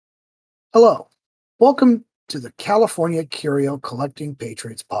Hello. Welcome to the California Curio Collecting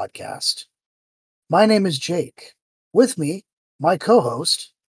Patriots podcast. My name is Jake. With me, my co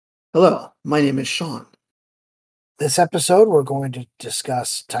host. Hello, my name is Sean. This episode, we're going to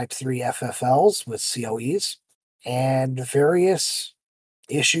discuss Type 3 FFLs with COEs and various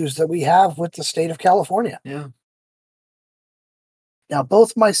issues that we have with the state of California. Yeah. Now,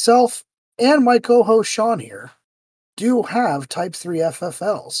 both myself and my co host Sean here do have Type 3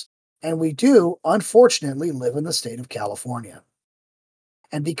 FFLs, and we do, unfortunately, live in the state of California.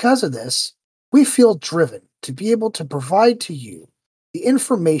 And because of this, we feel driven to be able to provide to you the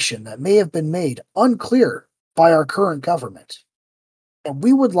information that may have been made unclear by our current government. And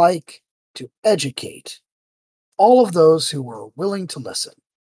we would like to educate all of those who are willing to listen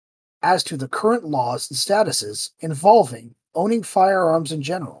as to the current laws and statuses involving owning firearms in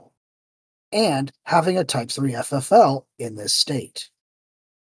general and having a Type 3 FFL in this state.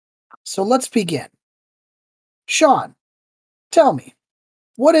 So let's begin. Sean, tell me,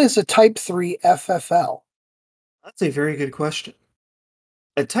 what is a Type 3 FFL? That's a very good question.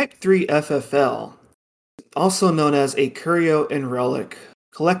 A Type 3 FFL, also known as a Curio and Relic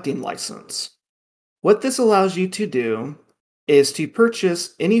collecting license. What this allows you to do is to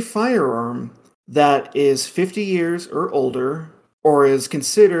purchase any firearm that is 50 years or older or is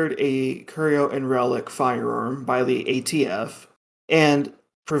considered a Curio and Relic firearm by the ATF, and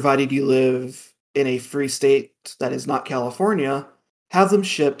provided you live in a free state that is not California, have them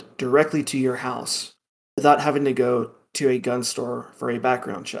shipped directly to your house without having to go to a gun store for a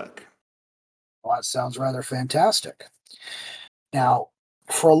background check. Well, that sounds rather fantastic. Now,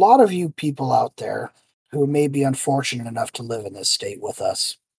 for a lot of you people out there who may be unfortunate enough to live in this state with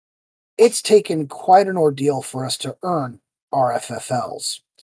us, it's taken quite an ordeal for us to earn our FFLs.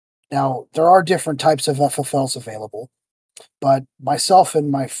 Now, there are different types of FFLs available, but myself and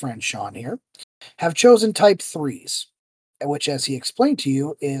my friend Sean here have chosen Type 3s, which, as he explained to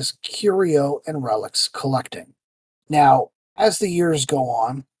you, is curio and relics collecting. Now, as the years go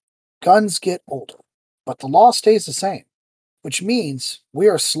on, guns get older, but the law stays the same, which means we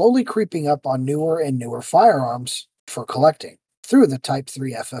are slowly creeping up on newer and newer firearms for collecting through the Type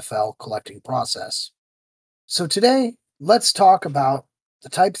 3 FFL collecting process. So today, let's talk about the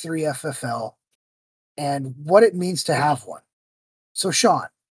Type 3 FFL and what it means to have one. So Sean,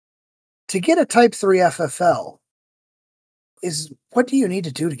 to get a Type 3 FFL, what do you need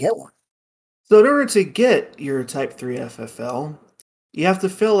to do to get one? So, in order to get your Type 3 FFL, you have to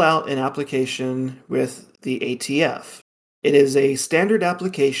fill out an application with the ATF. It is a standard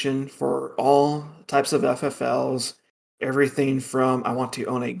application for all types of FFLs, everything from I want to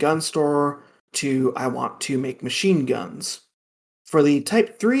own a gun store to I want to make machine guns. For the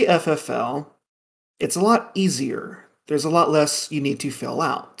Type 3 FFL, it's a lot easier. There's a lot less you need to fill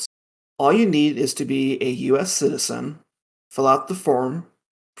out. All you need is to be a US citizen, fill out the form,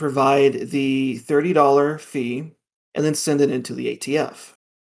 provide the $30 fee, and then send it into the ATF.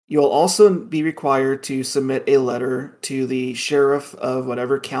 You'll also be required to submit a letter to the sheriff of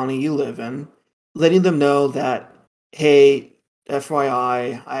whatever county you live in, letting them know that, hey,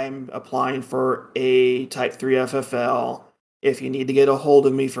 FYI, I'm applying for a Type 3 FFL. If you need to get a hold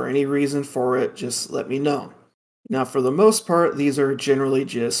of me for any reason for it, just let me know. Now, for the most part, these are generally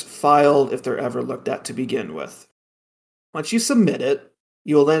just filed if they're ever looked at to begin with. Once you submit it,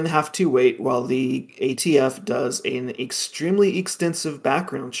 you will then have to wait while the ATF does an extremely extensive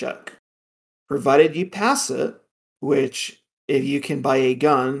background check. Provided you pass it, which, if you can buy a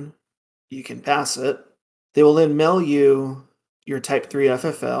gun, you can pass it, they will then mail you your Type 3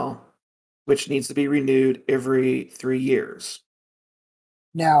 FFL, which needs to be renewed every 3 years.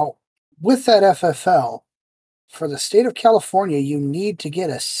 Now, with that FFL, for the state of California, you need to get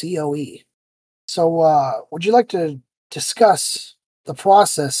a COE. So, would you like to discuss the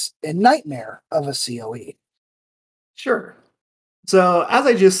process and nightmare of a COE? Sure. So, as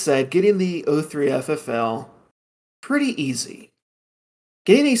I just said, getting the O3 FFL, pretty easy.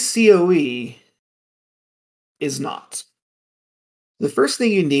 Getting a COE is not. The first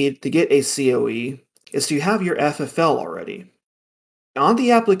thing you need to get a COE is to have your FFL already. On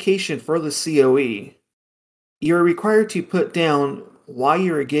the application for the COE, you are required to put down why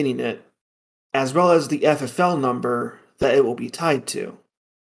you are getting it, as well as the FFL number that it will be tied to.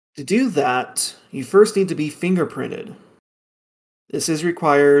 To do that, you first need to be fingerprinted. This is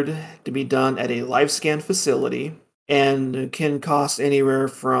required to be done at a live scan facility and can cost anywhere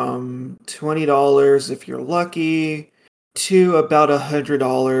from $20 if you're lucky to about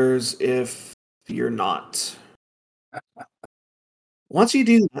 $100 if you're not. Once you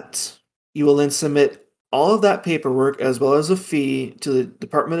do that, you will then submit all of that paperwork as well as a fee to the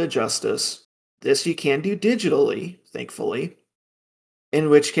Department of Justice. This you can do digitally, thankfully, in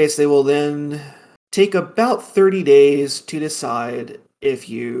which case they will then take about 30 days to decide if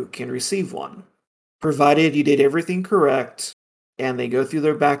you can receive one. Provided you did everything correct, and they go through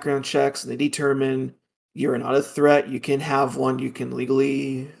their background checks and they determine you're not a threat, you can have one, you can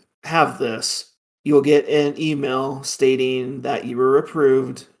legally have this, you'll get an email stating that you were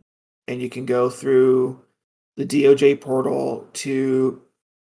approved, and you can go through the DOJ portal to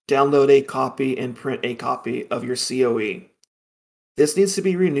download a copy and print a copy of your COE. This needs to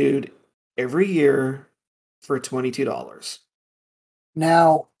be renewed every year for $22.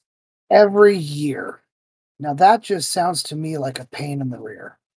 Now, every year. Now, that just sounds to me like a pain in the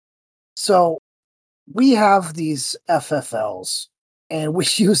rear. So, we have these FFLs, and we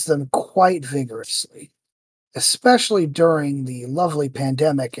use them quite vigorously, especially during the lovely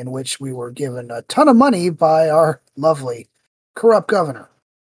pandemic in which we were given a ton of money by our lovely corrupt governor.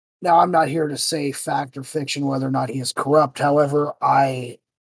 Now, I'm not here to say fact or fiction whether or not he is corrupt. However, I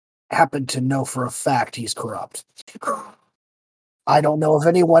happen to know for a fact he's corrupt. I don't know of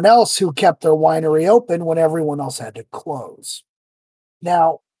anyone else who kept their winery open when everyone else had to close.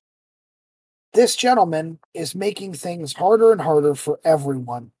 Now, this gentleman is making things harder and harder for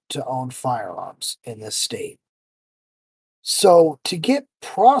everyone to own firearms in this state. So, to get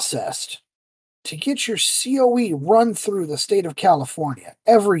processed, to get your COE run through the state of California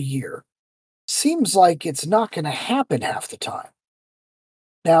every year, seems like it's not going to happen half the time.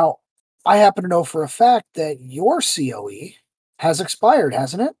 Now, I happen to know for a fact that your COE has expired,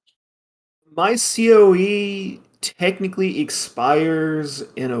 hasn't it? My COE technically expires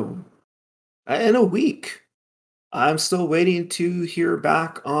in a week. I'm still waiting to hear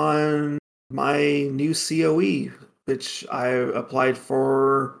back on my new COE, which I applied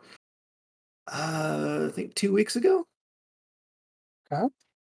for I think 2 weeks ago. Okay.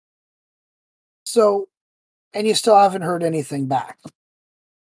 So, and you still haven't heard anything back.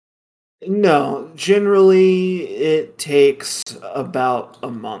 No, generally it takes about a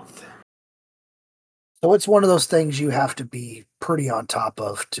month. So it's one of those things you have to be pretty on top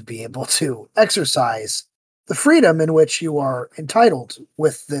of to be able to exercise the freedom in which you are entitled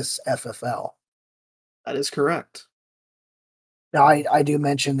with this FFL. That is correct. Now, I do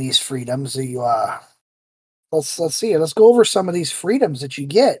mention these freedoms. Let's see. Let's go over some of these freedoms that you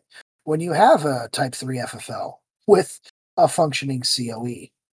get when you have a Type 3 FFL with a functioning COE.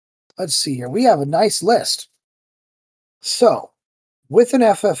 Let's see here. We have a nice list. So, with an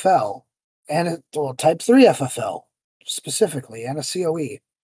FFL and Type 3 FFL specifically and a COE,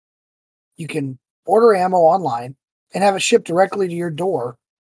 you can order ammo online and have it shipped directly to your door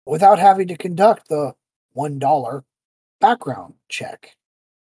without having to conduct the $1 background check.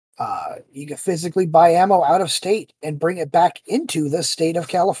 You can physically buy ammo out of state and bring it back into the state of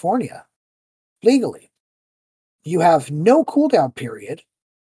California legally. You have no cooldown period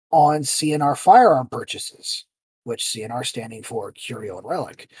on CNR firearm purchases, which CNR standing for Curio and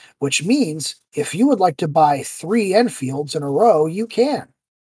Relic, which means if you would like to buy 3 Enfields in a row, you can.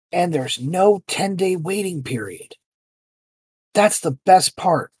 And there's no 10-day waiting period. That's the best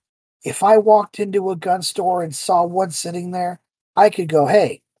part. If I walked into a gun store and saw one sitting there, I could go,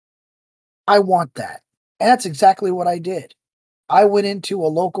 hey, I want that. And that's exactly what I did. I went into a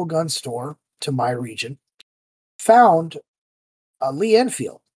local gun store to my region, found a Lee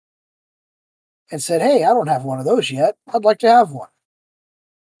Enfield, and said, hey, I don't have one of those yet. I'd like to have one.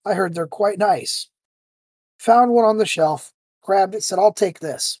 I heard they're quite nice. Found one on the shelf, grabbed it, said, I'll take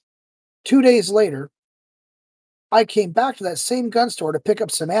this. 2 days later, I came back to that same gun store to pick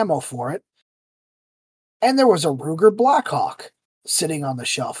up some ammo for it, and there was a Ruger Blackhawk sitting on the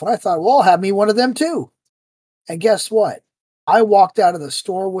shelf. And I thought, well, I'll have me one of them too. And guess what? I walked out of the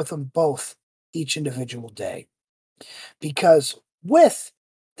store with them both each individual day. Because with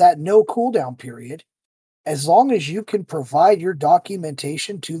that no cooldown period, as long as you can provide your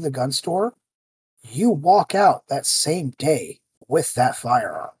documentation to the gun store, you walk out that same day with that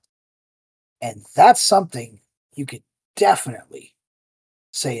firearm. And that's something you could definitely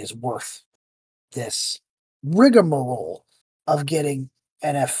say is worth this rigmarole of getting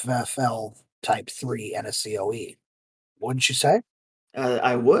an FFL Type 3 and a COE. Wouldn't you say?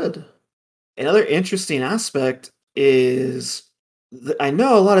 I would. Another interesting aspect is I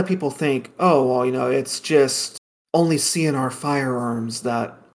know a lot of people think, oh, well, it's just only CNR firearms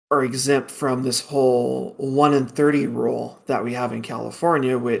that are exempt from this whole 1 in 30 rule that we have in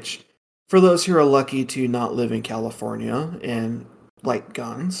California, which, for those who are lucky to not live in California and like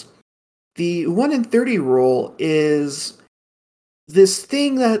guns, the 1 in 30 rule is this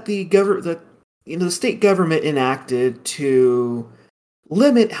thing that the The state government enacted to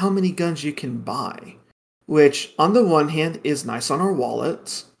limit how many guns you can buy, which on the one hand is nice on our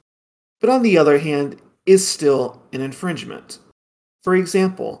wallets, but on the other hand is still an infringement. For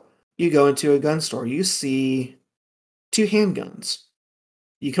example, you go into a gun store, you see two handguns.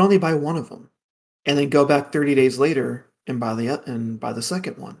 You can only buy one of them, and then go back 30 days later and buy the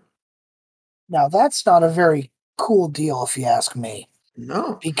second one. Now, that's not a very cool deal, if you ask me,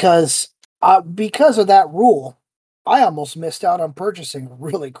 No. because because of that rule, I almost missed out on purchasing a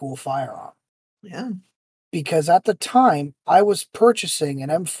really cool firearm. Yeah. Because at the time, I was purchasing an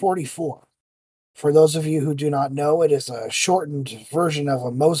M44. For those of you who do not know, it is a shortened version of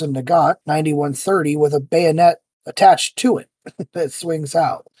a Mosin Nagant 9130 with a bayonet attached to it that swings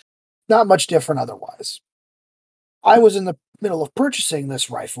out. Not much different otherwise. I was in the middle of purchasing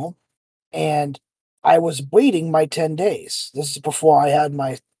this rifle and I was waiting my 10 days. This is before I had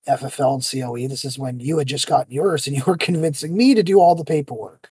my FFL and COE. This is when you had just gotten yours and you were convincing me to do all the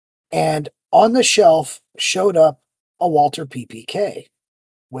paperwork. And on the shelf showed up a Walter PPK,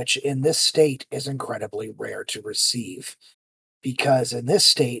 which in this state is incredibly rare to receive because in this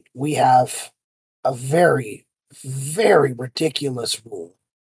state we have a very, very ridiculous rule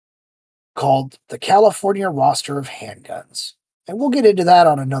called the California roster of handguns. And we'll get into that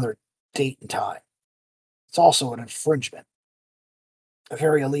on another date and time. It's also an infringement, a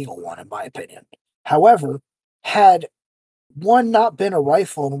very illegal one, in my opinion. However, had one not been a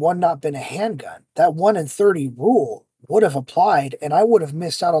rifle and one not been a handgun, that 1 in 30 rule would have applied, and I would have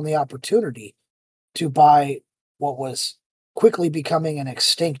missed out on the opportunity to buy what was quickly becoming an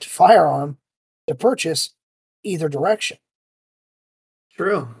extinct firearm to purchase either direction.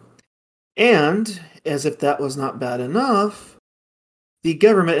 True. And as if that was not bad enough, the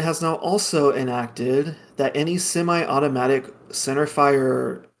government has now also enacted that any semi automatic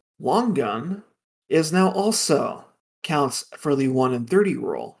centerfire long gun is now also counts for the 1 in 30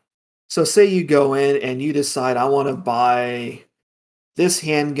 rule. So, say you go in and you decide, I want to buy this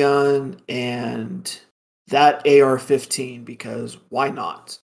handgun and that AR-15 because why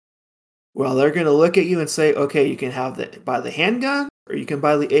not? Well, they're going to look at you and say, okay, you can buy the handgun or you can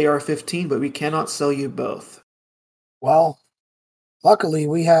buy the AR-15, but we cannot sell you both. Well, luckily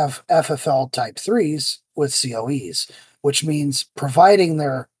we have FFL Type 3s with COEs, which means providing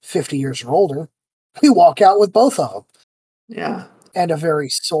they're 50 years or older, we walk out with both of them Yeah, and a very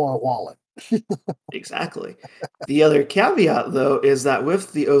sore wallet. exactly. The other caveat, though, is that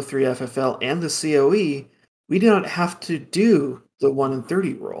with the O3 FFL and the COE, we do not have to do the 1 in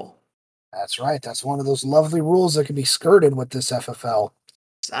 30 rule. That's right. That's one of those lovely rules that can be skirted with this FFL.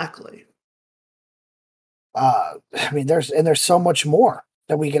 Exactly. I mean, there's so much more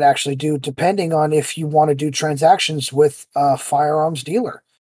that we could actually do, depending on if you want to do transactions with a firearms dealer.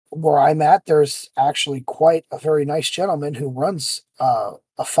 Where I'm at, there's actually quite a very nice gentleman who runs a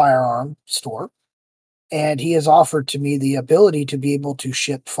firearm store, and he has offered to me the ability to be able to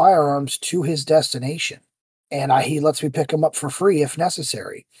ship firearms to his destination, and he lets me pick them up for free if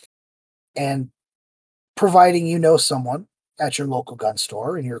necessary. And providing you know someone at your local gun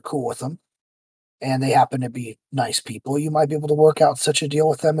store and you're cool with them, and they happen to be nice people, you might be able to work out such a deal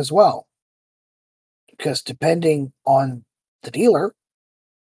with them as well. Because depending on the dealer,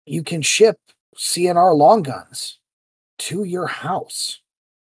 you can ship CNR long guns to your house.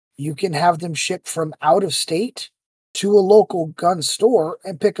 You can have them shipped from out of state to a local gun store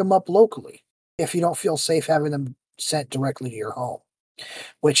and pick them up locally if you don't feel safe having them sent directly to your home,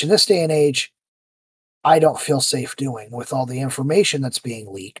 which in this day and age, I don't feel safe doing with all the information that's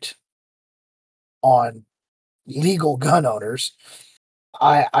being leaked on legal gun owners.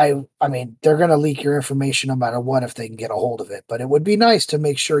 I mean, they're going to leak your information no matter what if they can get a hold of it. But it would be nice to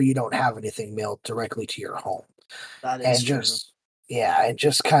make sure you don't have anything mailed directly to your home, That is and true. yeah, and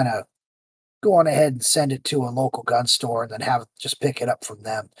just kind of go on ahead and send it to a local gun store and then have just pick it up from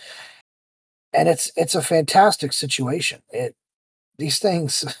them. And it's a fantastic situation. It these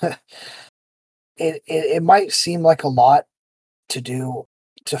things it might seem like a lot to do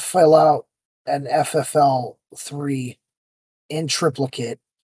to fill out an FFL 3 in triplicate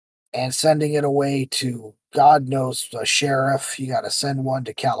and sending it away to God knows a sheriff. You got to send one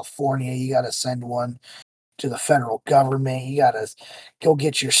to California. You got to send one to the federal government. You got to go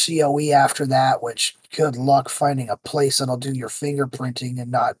get your COE after that, which good luck finding a place that'll do your fingerprinting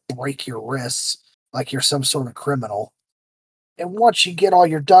and not break your wrists like you're some sort of criminal. And once you get all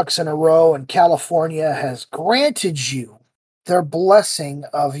your ducks in a row and California has granted you their blessing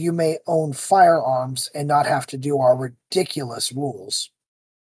of you may own firearms and not have to do our ridiculous rules,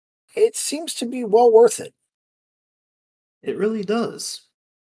 it seems to be well worth it. It really does.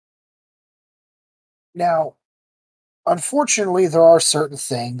 Now, unfortunately, there are certain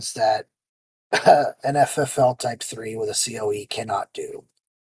things that an FFL Type 3 with a COE cannot do.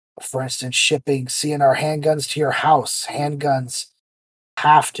 For instance, shipping CNR handguns to your house. Handguns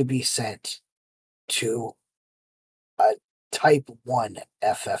have to be sent to a Type 1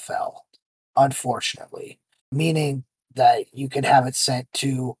 FFL, unfortunately, meaning that you can have it sent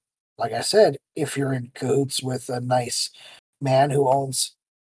to, like I said, if you're in cahoots with a nice man who owns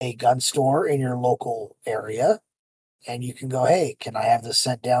a gun store in your local area, and you can go, hey, can I have this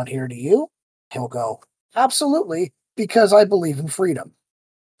sent down here to you? He'll go, absolutely, because I believe in freedom.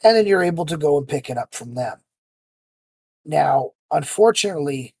 And then you're able to go and pick it up from them. Now,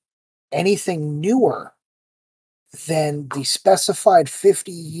 unfortunately, anything newer than the specified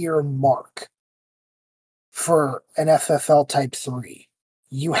 50-year mark for an FFL Type 3,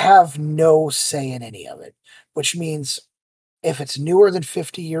 you have no say in any of it, which means if it's newer than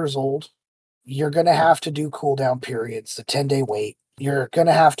 50 years old, you're going to have to do cooldown periods, the 10-day wait. You're going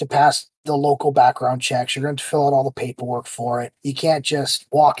to have to pass the local background checks. You're going to fill out all the paperwork for it. You can't just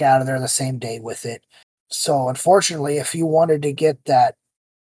walk out of there the same day with it. So, unfortunately, if you wanted to get that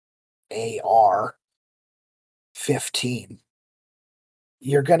AR 15,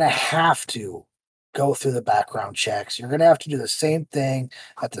 you're going to have to go through the background checks. You're going to have to do the same thing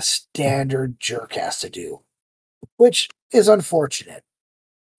that the standard jerk has to do, which is unfortunate.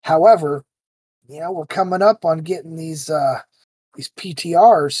 However, we're coming up on getting these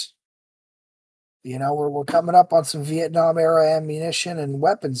PTRs. We're coming up on some Vietnam era ammunition and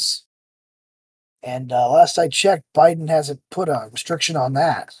weapons. And last I checked, Biden hasn't put a restriction on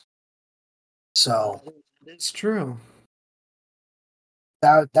that. So It's true.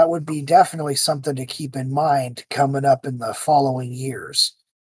 that would be definitely something to keep in mind coming up in the following years.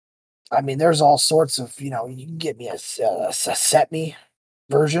 I mean, there's all sorts of, you can get me a set me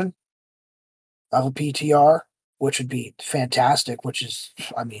version of a PTR, which would be fantastic, which is,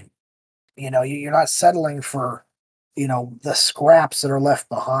 I mean, you're not settling for, the scraps that are left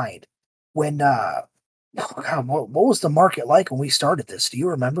behind. When, God, what was the market like when we started this? Do you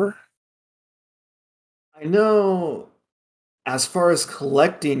remember? I know as far as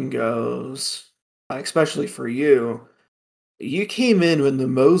collecting goes, especially for you, you came in when the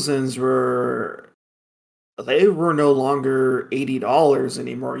Mosins were they were no longer $80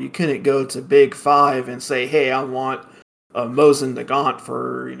 anymore. You couldn't go to Big Five and say, "Hey, I want a Mosin Nagant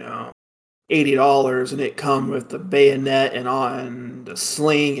for $80," and it come with the bayonet and on the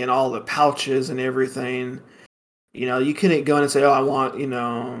sling and all the pouches and everything. You couldn't go in and say, "Oh, I want,"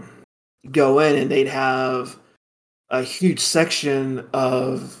 go in and they'd have a huge section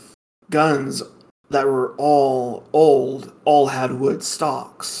of guns that were all old, all had wood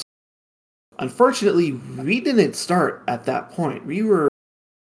stocks. Unfortunately, we didn't start at that point. We were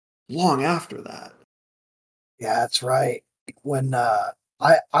long after that. Yeah, that's right. When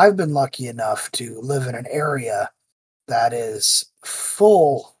I've been lucky enough to live in an area that is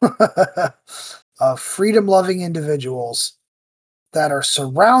full of freedom-loving individuals that are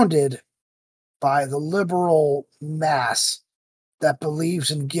surrounded by the liberal mass that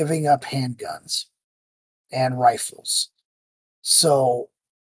believes in giving up handguns and rifles. So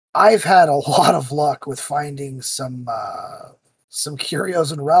I've had a lot of luck with finding some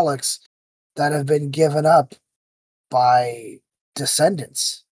curios and relics that have been given up by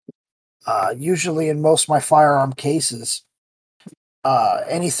descendants. Usually, in most of my firearm cases,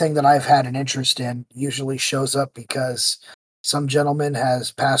 anything that I've had an interest in usually shows up because some gentleman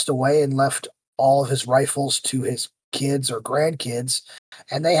has passed away and left all of his rifles to his kids or grandkids,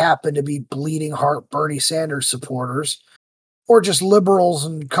 and they happen to be bleeding heart Bernie Sanders supporters or just liberals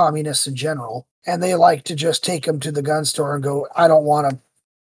and communists in general. And they like to just take them to the gun store and go, I don't want them.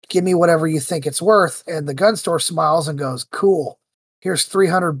 Give me whatever you think it's worth. And the gun store smiles and goes, cool. Here's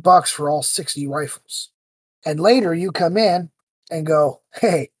 $300 for all 60 rifles. And later you come in and go,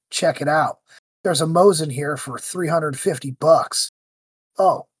 hey, check it out. There's a Mosin here for $350.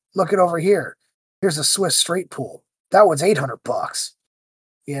 Oh, look it over here. Here's a Swiss straight pool. That one's $800.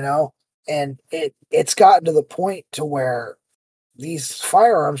 You know, and it's gotten to the point to where these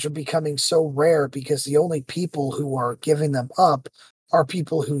firearms are becoming so rare because the only people who are giving them up are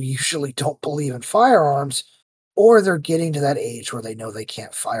people who usually don't believe in firearms, or they're getting to that age where they know they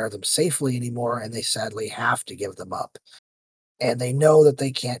can't fire them safely anymore and they sadly have to give them up. And they know that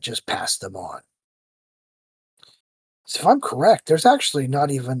they can't just pass them on. So if I'm correct, there's actually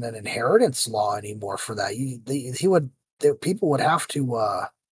not even an inheritance law anymore for that. People would have to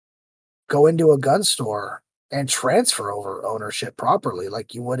go into a gun store and transfer over ownership properly,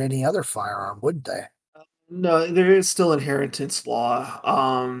 like you would any other firearm, wouldn't they? No, there is still inheritance law.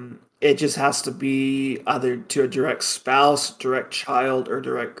 It just has to be either to a direct spouse, direct child, or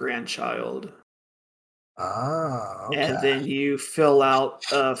direct grandchild. Ah, And okay. then you fill out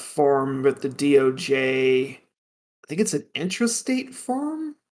a form with the DOJ. I think it's an intrastate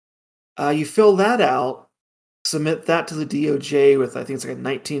form. You fill that out, submit that to the DOJ with, I think it's like a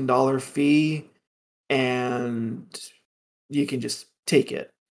 $19 fee, and you can just take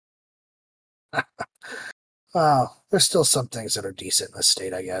it. There's still some things that are decent in this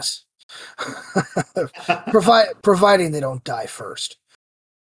state, I guess. Providing they don't die first.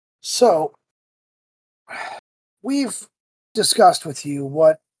 So, we've discussed with you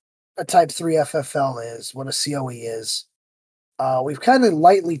what a Type 3 FFL is, what a COE is. We've kind of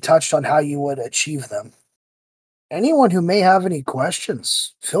lightly touched on how you would achieve them. Anyone who may have any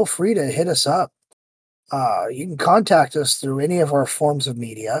questions, feel free to hit us up. You can contact us through any of our forms of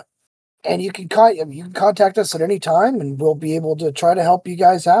media, and you can contact us at any time, and we'll be able to try to help you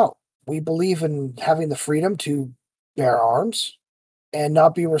guys out. We believe in having the freedom to bear arms and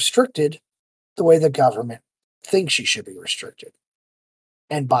not be restricted the way the government thinks you should be restricted.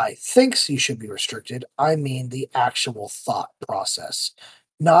 And by thinks you should be restricted, I mean the actual thought process,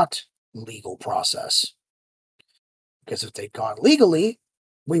 not legal process. Because if they'd gone legally,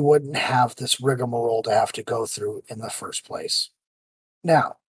 we wouldn't have this rigmarole to have to go through in the first place.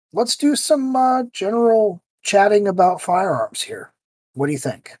 Now, let's do some general chatting about firearms here. What do you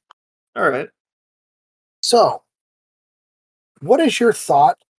think? All right. So, what is your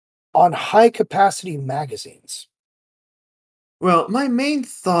thought on high capacity magazines? Well, my main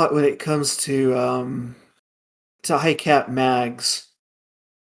thought when it comes to high cap mags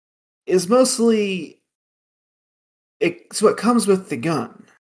is mostly it's what comes with the gun.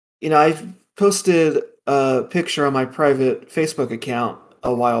 I posted a picture on my private Facebook account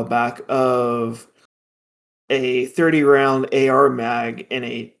a while back of a 30 round AR mag and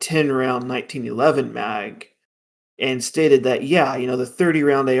a 10 round 1911 mag, and stated that, yeah, the 30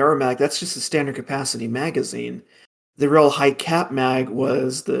 round AR mag, that's just a standard capacity magazine. The real high cap mag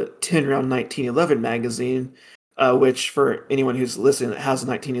was the 10 round 1911 magazine, which for anyone who's listening that has a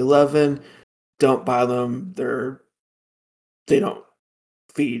 1911, don't buy them. They don't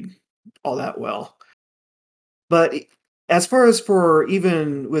feed all that well. But as far as for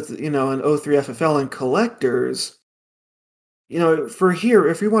even with an O3 FFL and collectors, for here,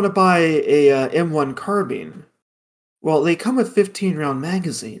 if we want to buy a M1 carbine, well, they come with 15 round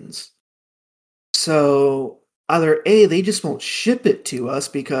magazines. So either A, they just won't ship it to us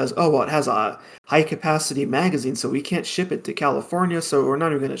because, oh, well, it has a high capacity magazine, so we can't ship it to California, so we're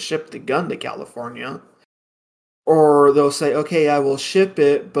not even going to ship the gun to California. Or they'll say, okay, I will ship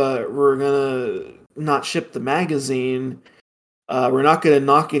it, but we're going to not ship the magazine. We're not going to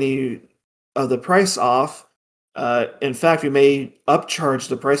knock any of the price off. In fact, we may upcharge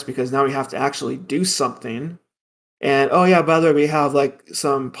the price because now we have to actually do something. And oh yeah, by the way, we have like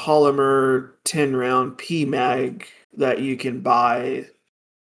some polymer 10 round P mag that you can buy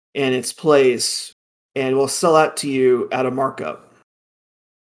in its place, and we'll sell that to you at a markup.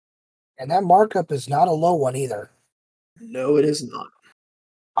 And that markup is not a low one either. No, it is not.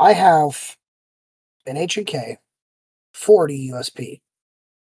 I have an H&K 40 USP,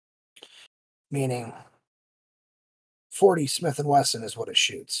 meaning 40 Smith & Wesson is what it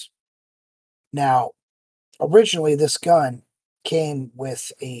shoots. Now, originally this gun came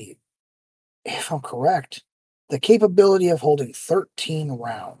with if I'm correct, the capability of holding 13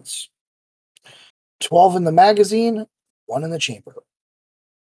 rounds. 12 in the magazine, 1 in the chamber.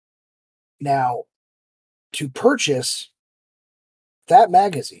 Now, to purchase that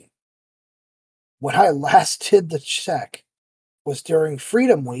magazine, when I last did the check was during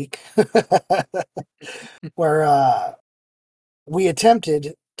Freedom Week, where we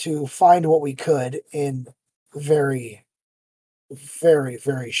attempted to find what we could in very, very,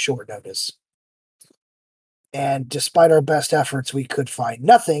 very short notice. And despite our best efforts, we could find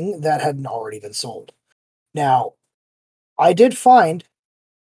nothing that hadn't already been sold. Now, I did find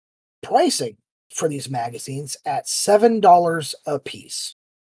pricing for these magazines at $7 a piece.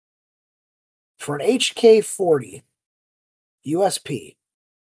 For an HK40 USP,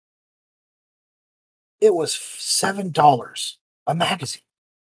 it was $7 a magazine.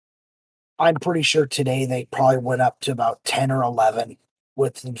 I'm pretty sure today they probably went up to about 10 or 11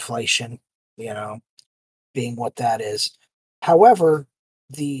 with inflation, being what that is. However,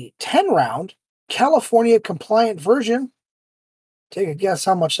 the 10 round California compliant version, take a guess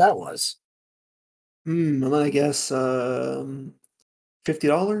how much that was. I'm gonna guess $50.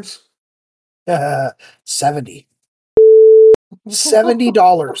 70.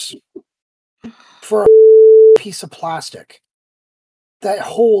 $70 for a piece of plastic that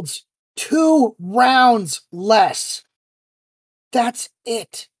holds 2 rounds less. That's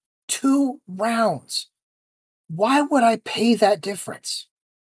it. 2 rounds. Why would I pay that difference?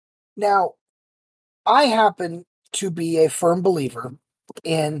 Now, I happen to be a firm believer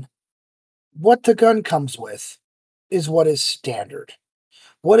in what the gun comes with is what is standard.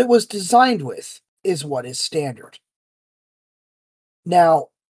 What it was designed with is what is standard. Now,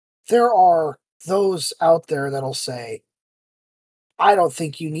 there are those out there that'll say, I don't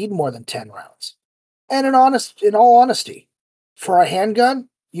think you need more than 10 rounds. And in all honesty, for a handgun,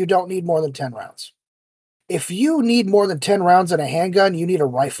 you don't need more than 10 rounds. If you need more than 10 rounds in a handgun, you need a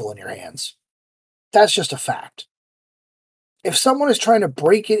rifle in your hands. That's just a fact. If someone is trying to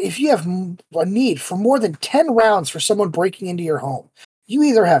break it, if you have a need for more than 10 rounds for someone breaking into your home, you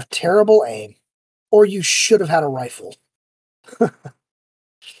either have terrible aim or you should have had a rifle.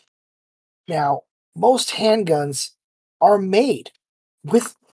 Now, most handguns are made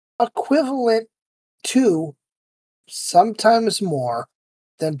with equivalent to sometimes more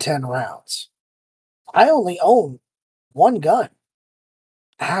than 10 rounds. I only own one gun.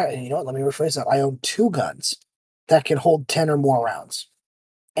 You know what? Let me rephrase that. I own 2 guns that can hold 10 or more rounds.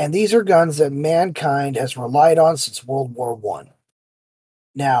 And these are guns that mankind has relied on since World War I.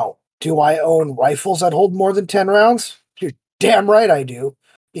 Now, do I own rifles that hold more than 10 rounds? You're damn right I do.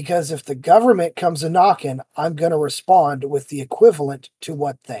 Because if the government comes a knocking, I'm going to respond with the equivalent to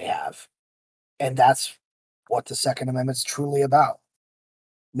what they have. And that's what the Second Amendment's truly about.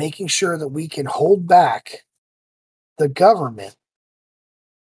 Making sure that we can hold back the government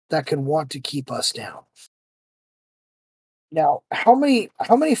that can want to keep us down. Now, how many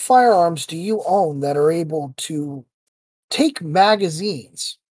firearms do you own that are able to take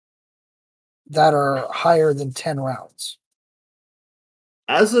magazines that are higher than 10 rounds?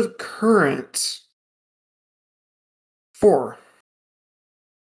 As of current, 4.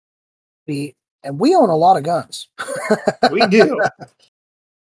 And we own a lot of guns. We do.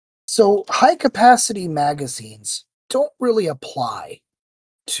 So high capacity magazines don't really apply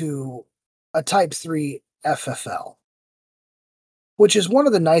to a Type 3 FFL, which is one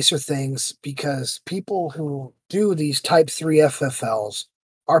of the nicer things because people who do these Type 3 FFLs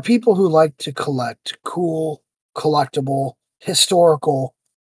are people who like to collect cool, collectible, historical,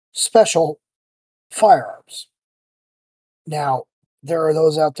 special firearms. Now, there are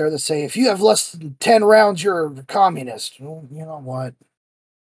those out there that say, if you have less than 10 rounds, you're a communist. Well, you know what?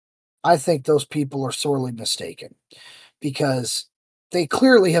 I think those people are sorely mistaken because they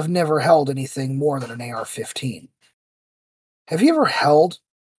clearly have never held anything more than an AR-15. Have you ever held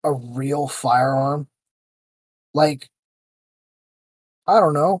a real firearm? Like, I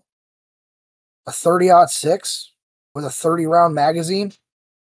don't know, a 30-06 with a 30-round magazine?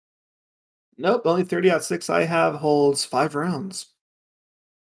 Nope, the only 30-06 I have holds 5 rounds.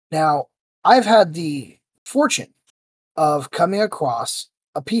 Now, I've had the fortune of coming across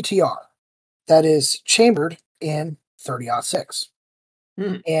a PTR that is chambered in 30-06.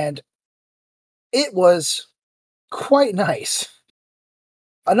 And it was quite nice.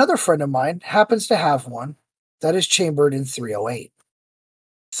 Another friend of mine happens to have one that is chambered in 308.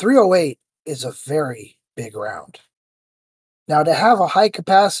 308 is a very big round. Now, to have a high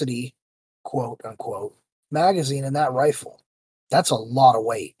capacity, quote unquote, magazine in that rifle, that's a lot of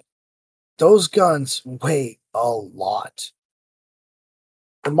weight. Those guns weigh a lot.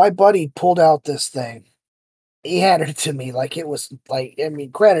 When my buddy pulled out this thing, he handed it to me like it was like, I mean,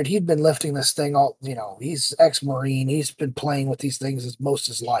 granted, he'd been lifting this thing all, he's ex-Marine. He's been playing with these things most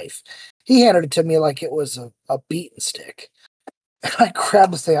of his life. He handed it to me like it was a beaten stick. And I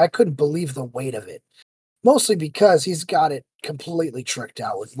grabbed the thing. I couldn't believe the weight of it. Mostly because he's got it completely tricked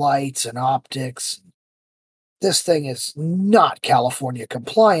out with lights and optics. This thing is not California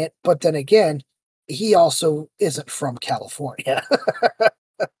compliant, but then again, he also isn't from California.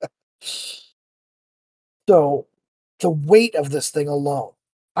 So the weight of this thing alone,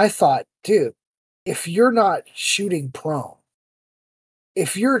 I thought, dude, if you're not shooting prone,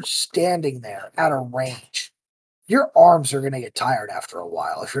 if you're standing there at a range, your arms are going to get tired after a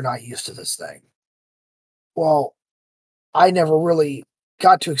while if you're not used to this thing. Well, I never really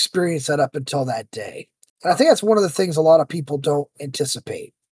got to experience that up until that day. And I think that's one of the things a lot of people don't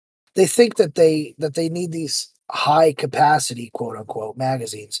anticipate. They think that they need these high capacity, quote unquote,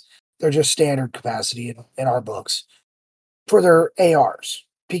 magazines. They're just standard capacity in our books for their ARs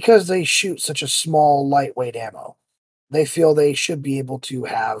because they shoot such a small, lightweight ammo. They feel they should be able to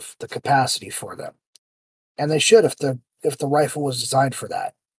have the capacity for them, and they should if the rifle was designed for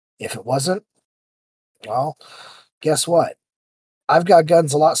that. If it wasn't, well, guess what? I've got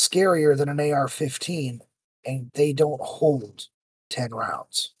guns a lot scarier than an AR-15, and they don't hold 10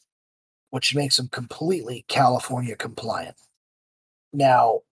 rounds. which makes them completely California compliant.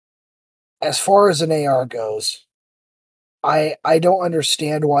 Now, as far as an AR goes, I don't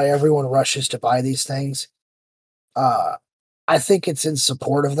understand why everyone rushes to buy these things. Uh, I think it's in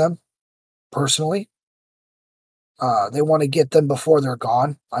support of them personally. They want to get them before they're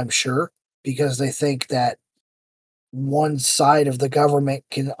gone, I'm sure, because they think that one side of the government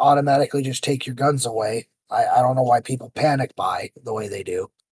can automatically just take your guns away. I don't know why people panic buy the way they do.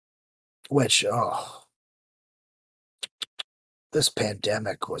 Which, oh, this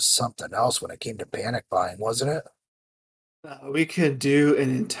pandemic was something else when it came to panic buying, wasn't it? We could do an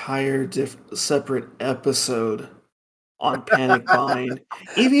entire separate episode on panic buying,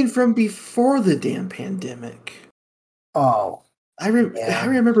 even from before the damn pandemic. Oh, I man.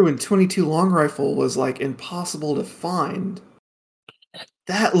 remember when 22 long rifle was like impossible to find.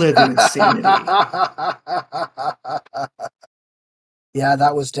 That led to insanity. Yeah,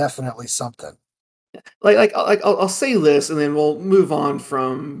 that was definitely something. I'll say this, and then we'll move on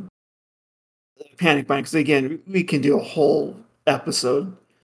from panic buying. Because again, we can do a whole episode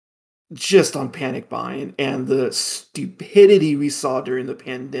just on panic buying and the stupidity we saw during the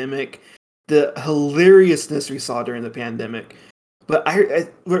pandemic, the hilariousness we saw during the pandemic. But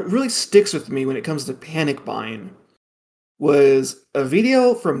what really sticks with me when it comes to panic buying was a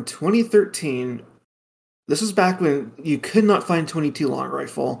video from 2013. This was back when you could not find 22 long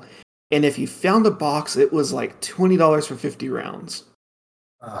rifle, and if you found a box, it was like $20 for 50 rounds.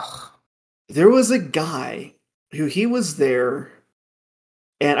 Ugh. There was a guy who he was there,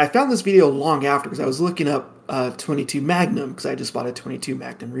 and I found this video long after because I was looking up 22 Magnum because I just bought a 22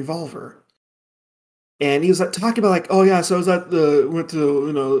 Magnum revolver. And he was like, talking about like, oh yeah, so I was went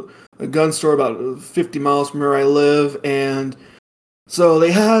to a gun store about 50 miles from where I live, and so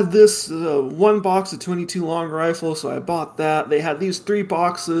they had this one box of 22 long rifle, so I bought that. They had these 3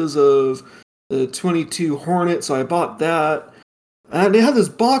 boxes of the 22 Hornet, so I bought that. And they had this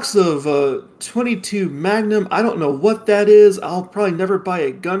box of 22 Magnum. I don't know what that is. I'll probably never buy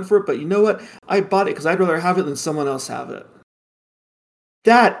a gun for it, but you know what? I bought it because I'd rather have it than someone else have it.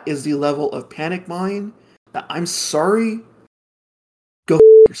 That is the level of panic buying that I'm sorry. Go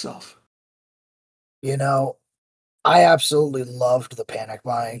yourself. You know, I absolutely loved the panic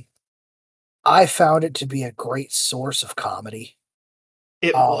buying. I found it to be a great source of comedy.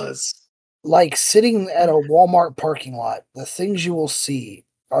 It Um, was. like sitting at a Walmart parking lot, the things you will see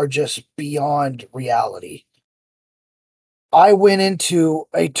are just beyond reality. I went into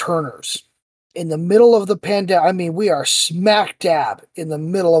a Turner's in the middle of the pandemic. I mean, we are smack dab in the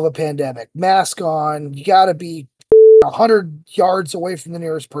middle of a pandemic. Mask on, you got to be 100 yards away from the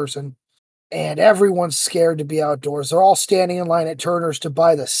nearest person. And everyone's scared to be outdoors. They're all standing in line at Turner's to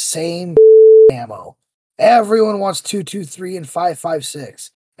buy the same ammo. Everyone wants 223 and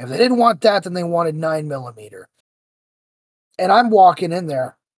 556. If they didn't want that, then they wanted 9mm. And I'm walking in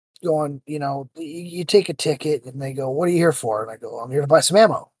there going, you take a ticket and they go, what are you here for? And I go, I'm here to buy some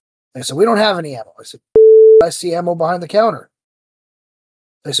ammo. They said, we don't have any ammo. I said, I see ammo behind the counter.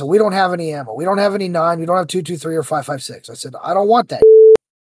 They said, we don't have any ammo. We don't have any 9. We don't have 223 or 556. I said, I don't want that.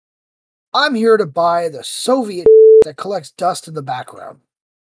 I'm here to buy the Soviet that collects dust in the background.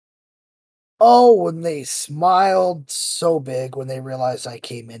 Oh, when they smiled so big when they realized I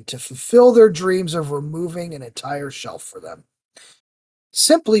came in to fulfill their dreams of removing an entire shelf for them.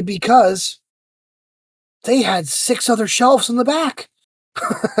 Simply because they had 6 other shelves in the back.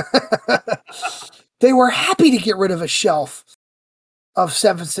 They were happy to get rid of a shelf of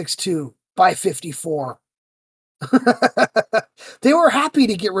 7.62 by 54. They were happy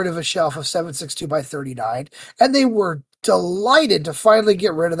to get rid of a shelf of 7.62 by 39, and they were delighted to finally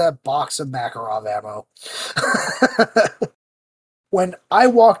get rid of that box of Makarov ammo. When I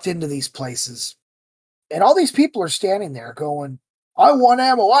walked into these places, and all these people are standing there going, I want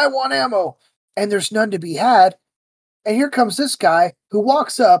ammo, I want ammo, and there's none to be had. And here comes this guy who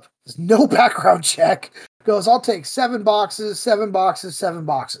walks up, there's no background check, goes, I'll take 7 boxes, 7 boxes, 7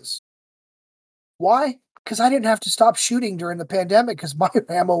 boxes. Why? Because I didn't have to stop shooting during the pandemic because my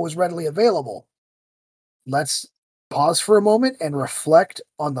ammo was readily available. Let's pause for a moment and reflect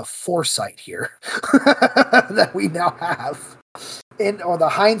on the foresight here that we now have. Or the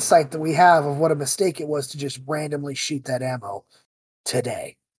hindsight that we have of what a mistake it was to just randomly shoot that ammo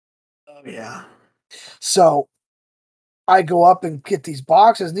today. Oh, yeah. So I go up and get these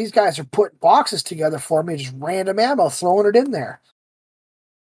boxes, and these guys are putting boxes together for me, just random ammo, throwing it in there.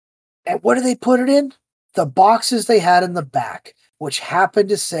 And what do they put it in? The boxes they had in the back, which happened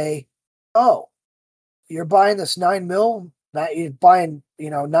to say, oh, you're buying this 9mm, you're buying,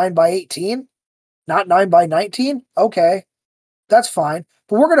 9 by 18, not 9 by 19. Okay. That's fine.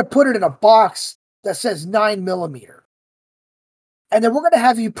 But we're going to put it in a box that says 9mm. And then we're going to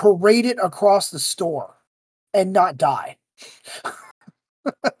have you parade it across the store and not die.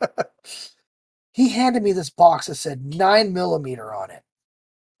 He handed me this box that said 9mm on it.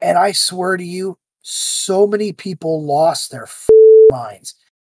 And I swear to you, so many people lost their minds.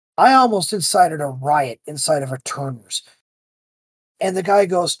 I almost incited a riot inside of a Turner's. And the guy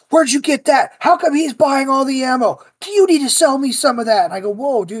goes, "Where'd you get that? How come he's buying all the ammo? You need to sell me some of that." And I go,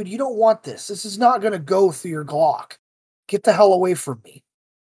 "Whoa, dude, you don't want this. This is not going to go through your Glock. Get the hell away from me.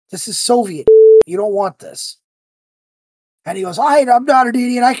 This is Soviet. You don't want this." And he goes, "I'm not an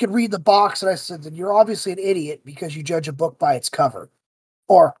idiot. I can read the box." And I said, "Then you're obviously an idiot because you judge a book by its cover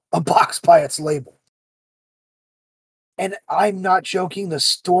or a box by its label." And I'm not joking. The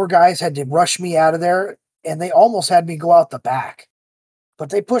store guys had to rush me out of there, and they almost had me go out the back. But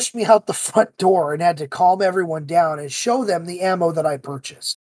they pushed me out the front door and had to calm everyone down and show them the ammo that I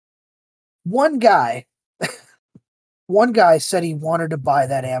purchased. One guy said he wanted to buy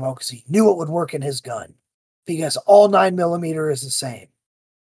that ammo because he knew it would work in his gun, because all 9mm is the same.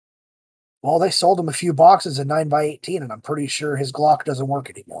 Well, they sold him a few boxes of 9x18, and I'm pretty sure his Glock doesn't work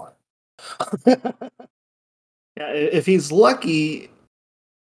anymore. Yeah, if he's lucky,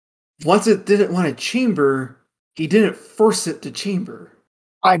 once it didn't want to chamber, he didn't force it to chamber.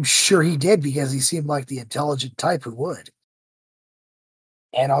 I'm sure he did, because he seemed like the intelligent type who would.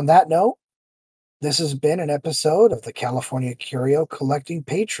 And on that note, this has been an episode of the California Curio Collecting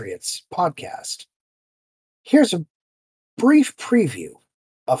Patriots podcast. Here's a brief preview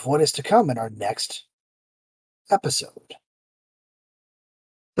of what is to come in our next episode.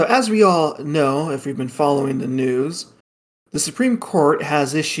 So as we all know, if we've been following the news, the Supreme Court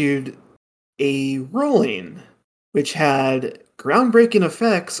has issued a ruling which had groundbreaking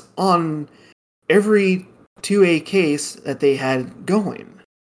effects on every 2A case that they had going.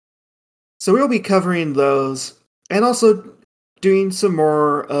 So we'll be covering those and also doing some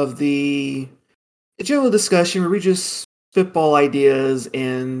more of the general discussion where we just spitball ideas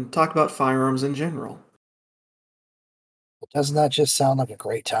and talk about firearms in general. Doesn't that just sound like a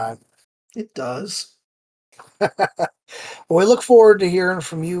great time? It does. Well, we look forward to hearing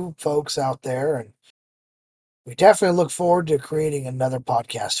from you folks out there, and we definitely look forward to creating another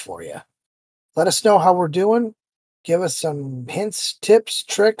podcast for you. Let us know how we're doing. Give us some hints, tips,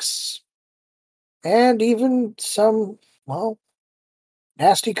 tricks, and even some,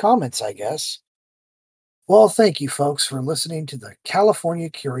 nasty comments, I guess. Well, thank you, folks, for listening to the California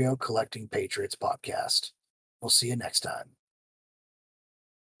Curio Collecting Patriots podcast. We'll see you next time.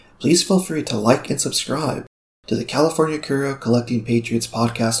 Please feel free to like and subscribe to the California Curio Collecting Patriots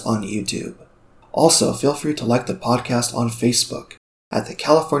podcast on YouTube. Also, feel free to like the podcast on Facebook at the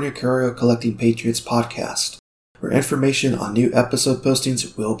California Curio Collecting Patriots podcast, where information on new episode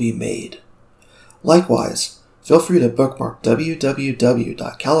postings will be made. Likewise, feel free to bookmark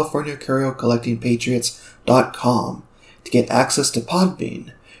www.californiacuriocollectingpatriots.com to get access to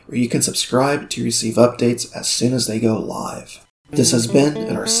Podbean, where you can subscribe to receive updates as soon as they go live. This has been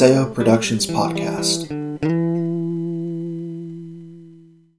an Arceo Productions podcast.